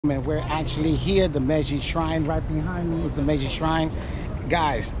And we're actually here, the Meiji Shrine. Right behind me is the Meiji Shrine.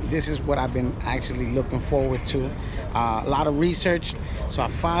 Guys, this is what I've been actually looking forward to. A lot of research, so I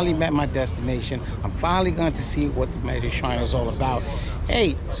finally met my destination. I'm finally going to see what the Meiji Shrine is all about.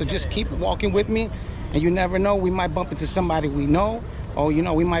 Hey, so just keep walking with me, and you never know, we might bump into somebody we know, or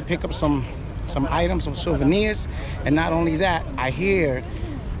we might pick up some items, some souvenirs. And not only that, I hear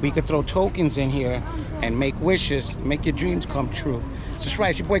we could throw tokens in here and make wishes, make your dreams come true. That's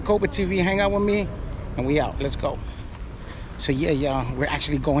right, it's your boy Copa TV. Hang out with me, and we out. Let's go. So yeah, y'all, we're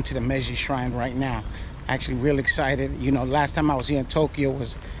actually going to the Meiji Shrine right now. Actually real excited. Last time I was here in Tokyo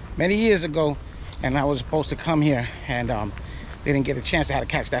was many years ago, and I was supposed to come here, and didn't get a chance. I had to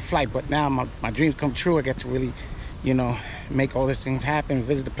catch that flight, but now my dreams come true. I get to really, make all these things happen,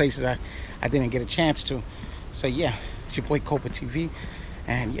 visit the places I didn't get a chance to. So yeah, it's your boy Copa TV.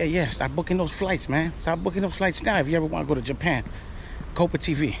 And yeah, start booking those flights, man. Start booking those flights now if you ever want to go to Japan. Copa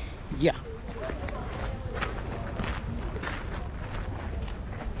TV, yeah.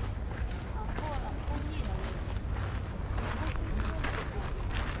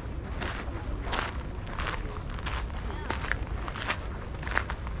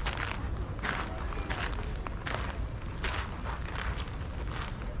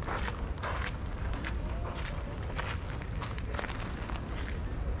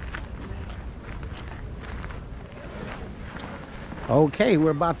 Okay,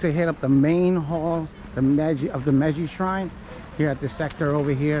 we're about to hit up the main hall, the Meiji Shrine, here at this sector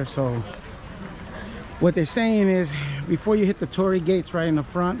over here. So what they're saying is, before you hit the torii gates right in the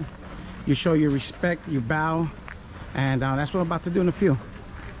front, you show your respect, you bow, and that's what I'm about to do in a few.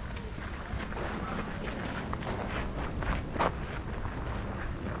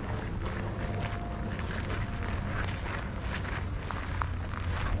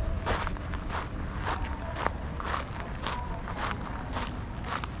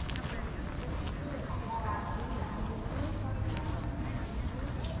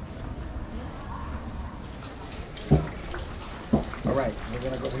 All right, we're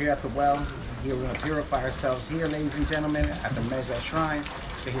gonna go here at the well. Here we're gonna purify ourselves here, ladies and gentlemen, at the Meiji Shrine.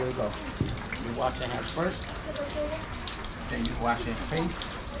 So here we go. You wash your hands first, then you wash your face.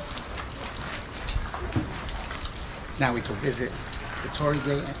 Now we can visit the torii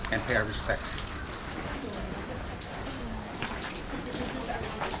gate and pay our respects.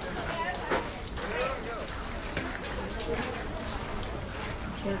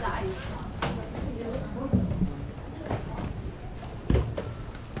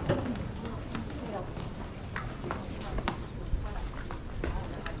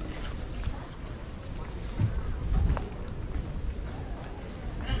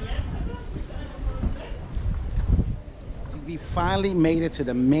 We finally made it to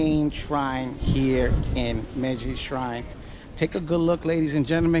the main shrine here in Meiji Shrine. Take a good look, ladies and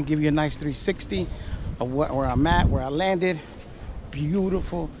gentlemen. Give you a nice 360 of where I'm at, where I landed.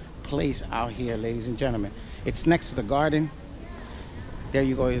 Beautiful place out here, ladies and gentlemen. It's next to the garden. There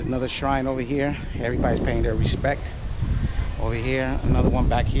you go, another shrine over here. Everybody's paying their respect. Over here, another one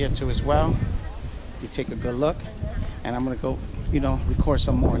back here too as well. You take a good look, and I'm gonna go record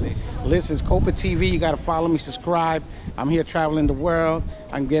some more. Listen, it's Copa TV. You got to follow me, subscribe. I'm here traveling the world.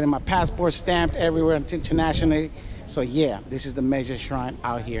 I'm getting my passport stamped everywhere internationally. So yeah, this is the Meiji Shrine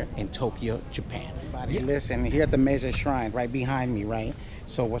out here in Tokyo, Japan. Everybody, listen, here at the Meiji Shrine, right behind me, right?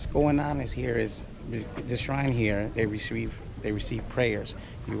 So what's going on is the shrine here, they receive prayers.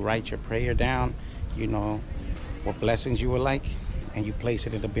 You write your prayer down, what blessings you would like, and you place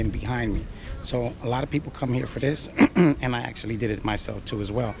it in the bin behind me. So a lot of people come here for this, and I actually did it myself too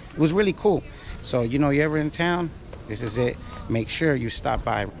as well. It was really cool. So you're ever in town, this is it. Make sure you stop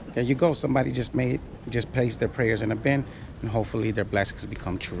by. There you go. Somebody just placed their prayers in a bin, and hopefully their blessings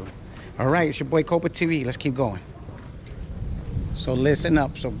become true. All right, it's your boy Copa TV. Let's keep going. So listen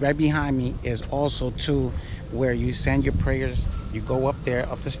up. So right behind me is also too where you send your prayers. You go up there,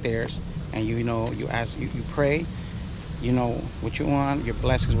 up the stairs, and you pray. What you want, your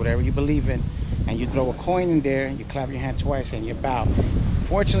blessings, whatever you believe in, and you throw a coin in there, you clap your hand twice, and you bow.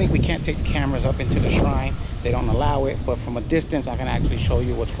 Fortunately, we can't take the cameras up into the shrine. They don't allow it, but from a distance, I can actually show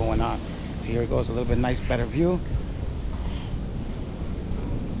you what's going on. So here it goes, a little bit nice, better view.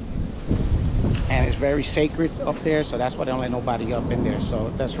 And it's very sacred up there, so that's why they don't let nobody up in there.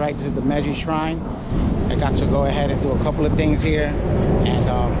 So that's right, this is the Meiji Shrine. I got to go ahead and do a couple of things here, and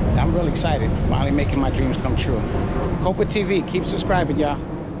I'm really excited, finally making my dreams come true. Copa TV, keep subscribing, y'all.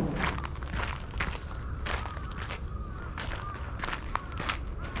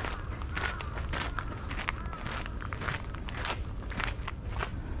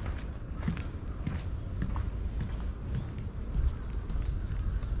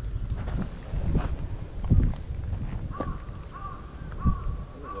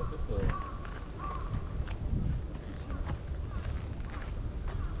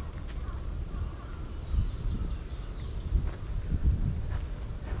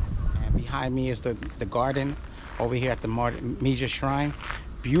 behind me is the garden over here at the Meiji Shrine.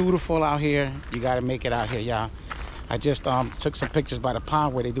 Beautiful out here. You got to make it out here, y'all. I just took some pictures by the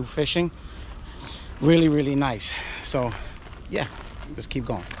pond where they do fishing. Really, really nice. So, yeah, let's keep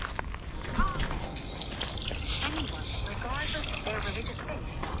going. Anyone, regardless of their religious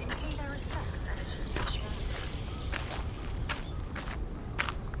faith, can pay their respects at a Shinto shrine.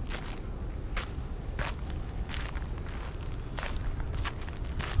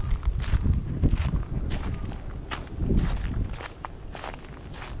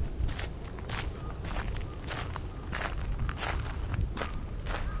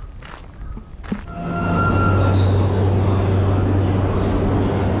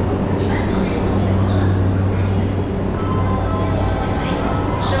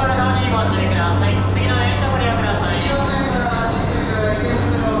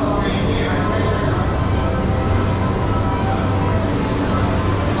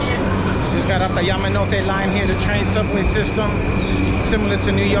 Got off the Yamanote line here, the train subway system, similar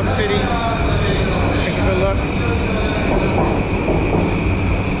to New York City. Take a good look.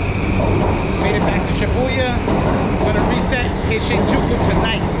 Made it back to Shibuya. We're gonna reset, hit Shinjuku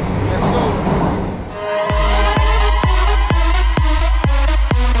tonight. Let's go.